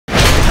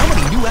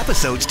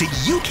episodes did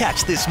you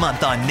catch this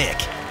month on Nick?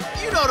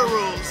 You know the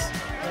rules.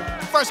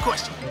 First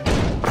question.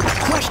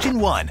 Question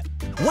 1.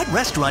 What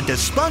restaurant does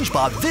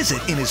SpongeBob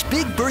visit in his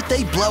big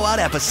birthday blowout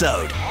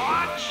episode?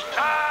 Lunch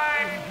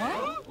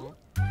time!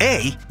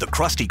 A. The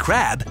Krusty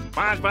Krab.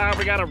 SpongeBob,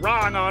 we got a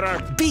wrong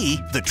order. B.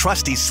 The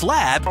Trusty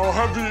Slab. I'll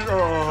have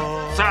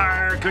the,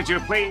 Sir, could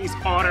you please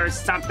order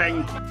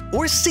something?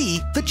 Or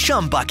C. The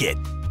Chum Bucket.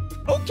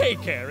 Okay,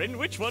 Karen,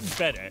 which one's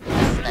better?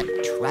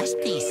 The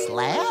Trusty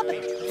Slab?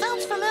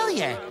 Sounds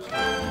familiar.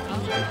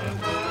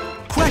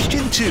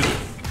 Question 2.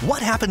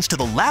 What happens to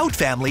the Loud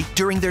family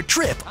during their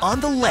trip on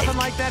the lake? Nothing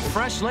like that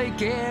fresh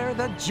lake air,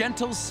 the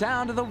gentle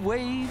sound of the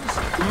waves.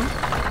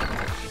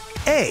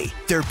 A.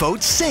 Their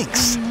boat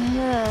sinks.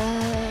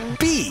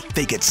 B.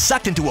 They get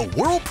sucked into a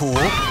whirlpool.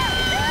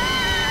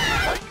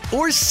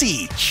 Or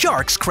C.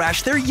 Sharks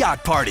crash their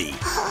yacht party.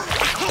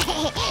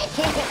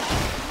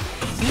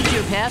 Use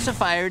your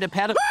pacifier to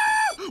paddle.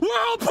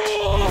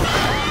 Whirlpool!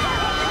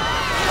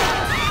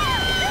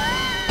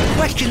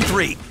 Question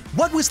 3.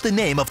 What was the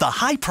name of the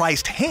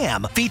high-priced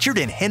ham featured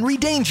in Henry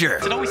Danger?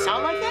 Does it always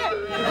sound like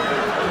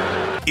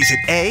that? Is it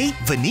A.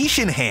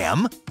 Venetian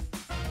ham,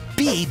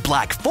 B.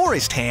 Black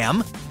Forest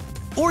ham,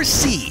 or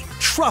C.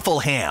 Truffle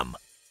ham?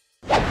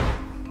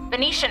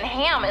 Venetian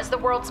ham is the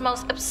world's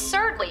most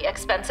absurdly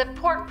expensive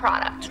pork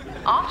product,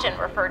 often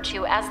referred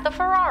to as the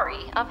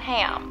Ferrari of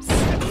hams.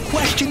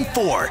 Question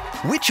 4.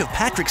 Which of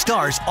Patrick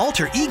Starr's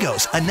alter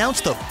egos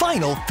announced the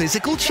final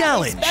physical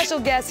challenge? Special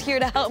guest here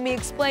to help me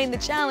explain the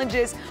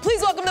challenges.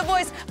 Please welcome the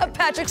voice of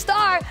Patrick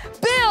Starr,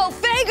 Bill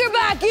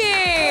Fagerbakke!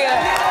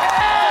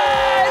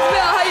 Yes!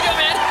 Bill, how you doing,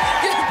 man?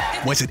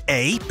 Was it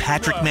A.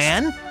 Patrick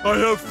Man, I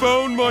have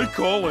found my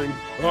calling.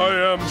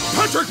 I am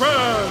Patrick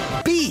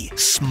Man! B.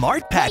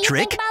 Smart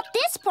Patrick, about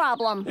this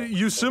problem?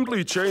 You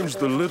simply change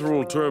the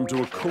literal term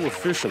to a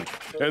coefficient,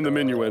 and the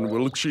minuend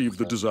will achieve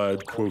the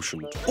desired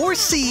quotient. or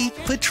C.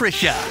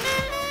 Patricia?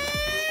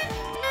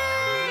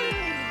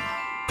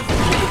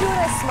 You do it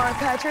as Smart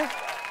Patrick.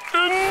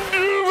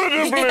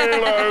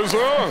 Indubitably,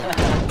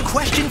 Liza!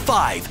 Question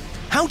 5.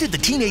 How did the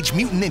Teenage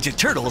Mutant Ninja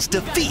Turtles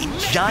defeat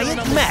Giant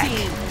Mech?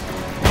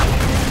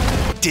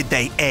 Did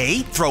they A.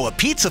 Throw a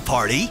pizza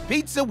party,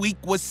 Pizza Week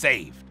was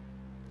saved.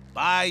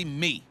 By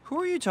me. Who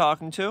are you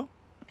talking to?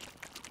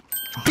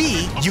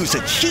 B. Use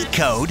a cheat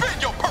code,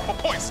 Your purple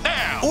points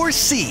now! or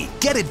C.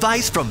 Get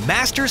advice from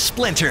Master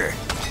Splinter?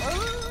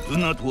 Do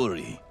not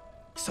worry.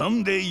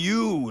 Someday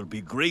you will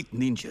be great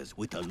ninjas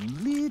with a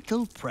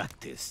little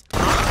practice.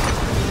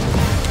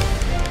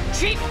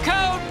 Cheat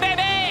code,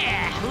 baby!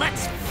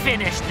 Let's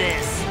finish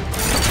this.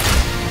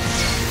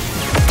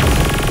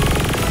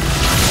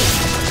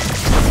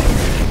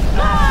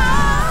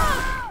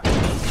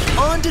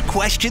 On to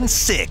question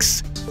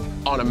 6.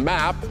 On a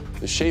map,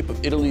 the shape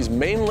of Italy's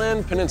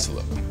mainland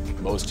peninsula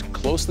most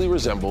closely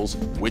resembles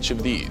which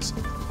of these?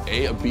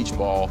 A, a beach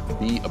ball,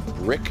 B, a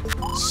brick,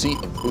 C,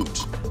 a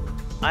boot.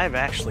 I've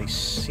actually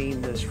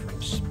seen this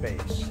from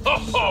space.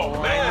 Oh,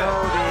 I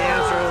know the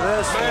answer to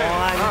this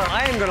one.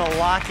 I am gonna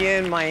lock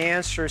in my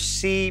answer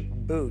C,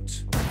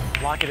 boots.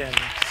 Lock it in.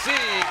 C,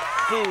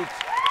 boot,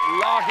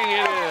 locking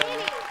it in.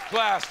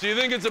 Class, do you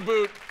think it's a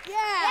boot?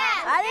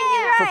 I think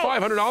you're For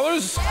right.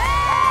 $500?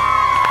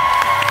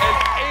 An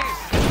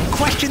ace.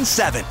 Question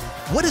 7.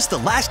 What is the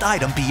last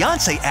item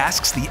Beyonce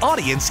asks the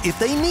audience if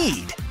they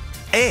need?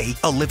 A.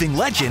 A living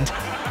legend.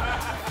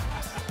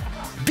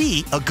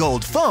 B. A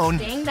gold phone.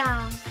 Ding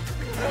dong.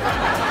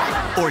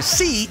 Or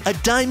C. A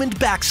diamond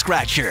back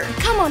scratcher.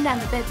 Come on down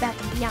to Bed Bath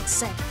 &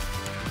 Beyonce.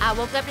 I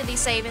woke up to these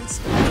savings.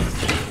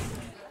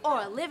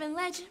 Or a living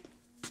legend.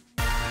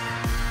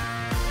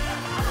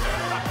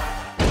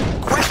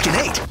 Question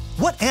 8.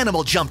 What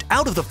animal jumped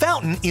out of the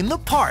fountain in the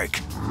park?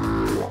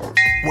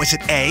 Was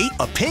it A.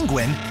 A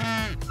penguin,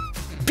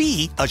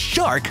 B. A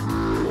shark,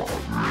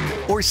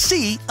 or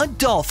C. A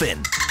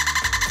dolphin?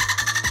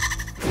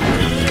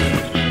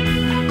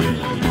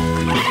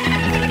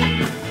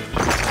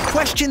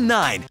 Question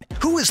 9.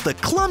 Who is the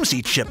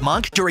clumsy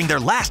chipmunk during their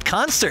last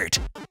concert?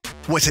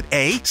 Was it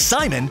A.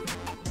 Simon,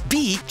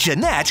 B.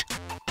 Jeanette,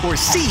 or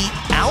C.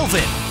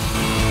 Alvin?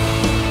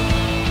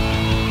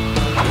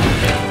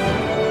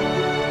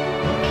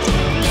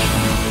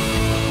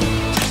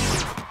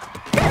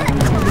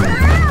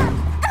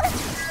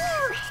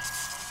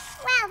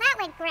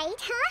 Great,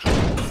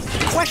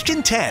 huh?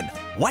 Question 10.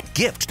 What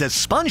gift does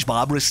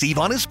SpongeBob receive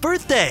on his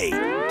birthday?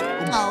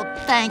 Oh,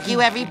 thank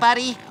you,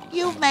 everybody.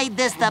 You've made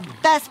this the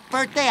best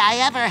birthday I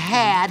ever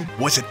had.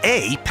 Was it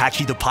A.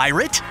 Patchy the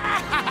Pirate?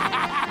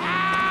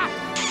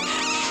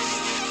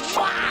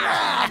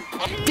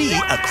 B.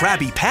 A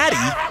Krabby Patty?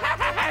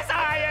 Yes,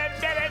 I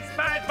admit it,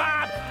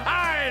 SpongeBob!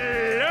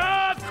 I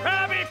love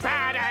Krabby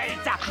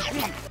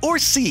Patties! Or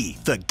C.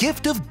 The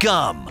gift of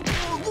gum?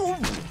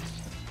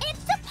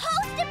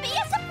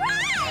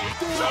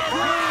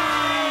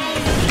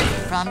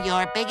 From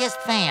your biggest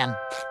fan.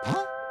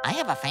 Huh? I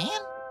have a fan?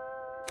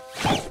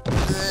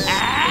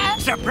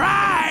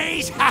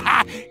 Surprise!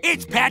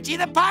 It's Patchy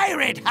the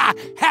Pirate!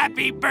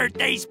 Happy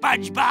birthday,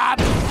 SpongeBob!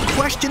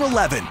 Question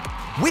 11.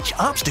 Which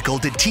obstacle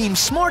did Team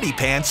Smarty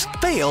Pants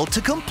fail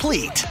to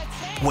complete?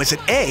 Was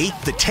it A,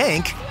 the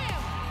tank,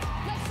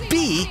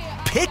 B,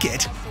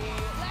 Picket,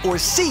 or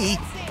C,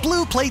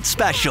 Blue Plate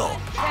Special?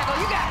 You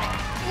got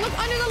it. Look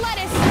under the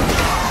lettuce.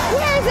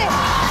 Where is it?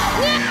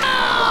 No!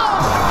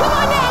 Come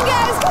on down,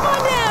 guys. Come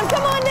on down.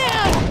 Come on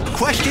down.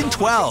 Question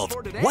 12.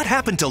 What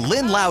happened to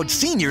Lynn Loud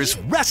Sr.'s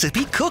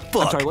recipe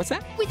cookbook? I'm sorry, what's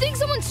that? We think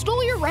someone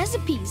stole your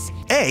recipes.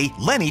 A,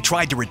 Lenny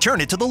tried to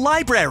return it to the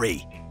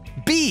library.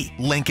 B,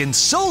 Lincoln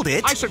sold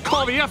it. I should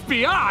call the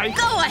FBI.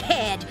 Go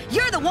ahead.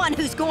 You're the one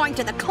who's going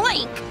to the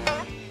clink.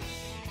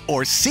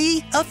 Or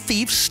C, a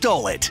thief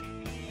stole it.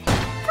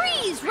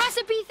 Freeze,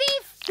 recipe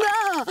thief!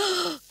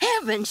 Oh,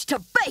 heavens to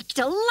baked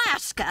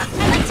Alaska.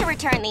 I'd like to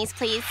return these,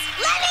 please.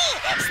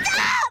 Lenny,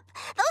 stop!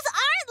 Those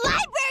aren't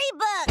library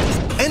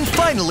books. And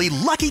finally,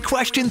 lucky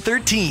question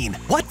 13.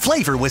 What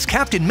flavor was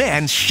Captain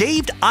Man's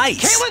shaved ice?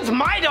 Caitlin's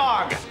my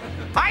dog.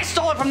 I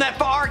stole it from that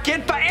far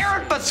kid for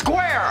Aaron for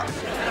square.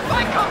 If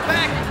I come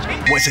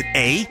back... Was it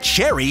A,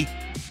 cherry,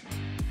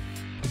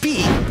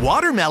 B,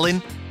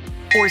 watermelon,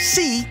 or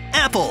C,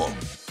 apple?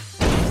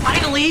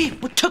 Finally,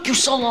 what took you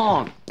so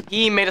long?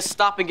 He made us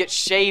stop and get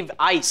shaved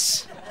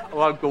ice. I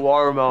like the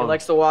watermelon. He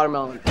likes the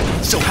watermelon.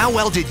 So how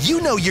well did you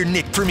know your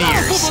Nick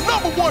premieres? For the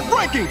 #1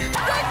 ranking.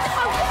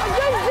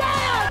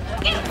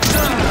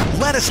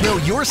 Let us know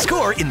your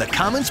score in the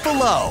comments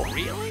below.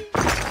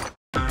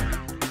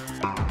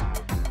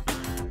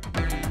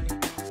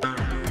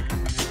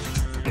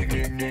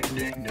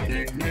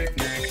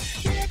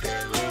 Nick.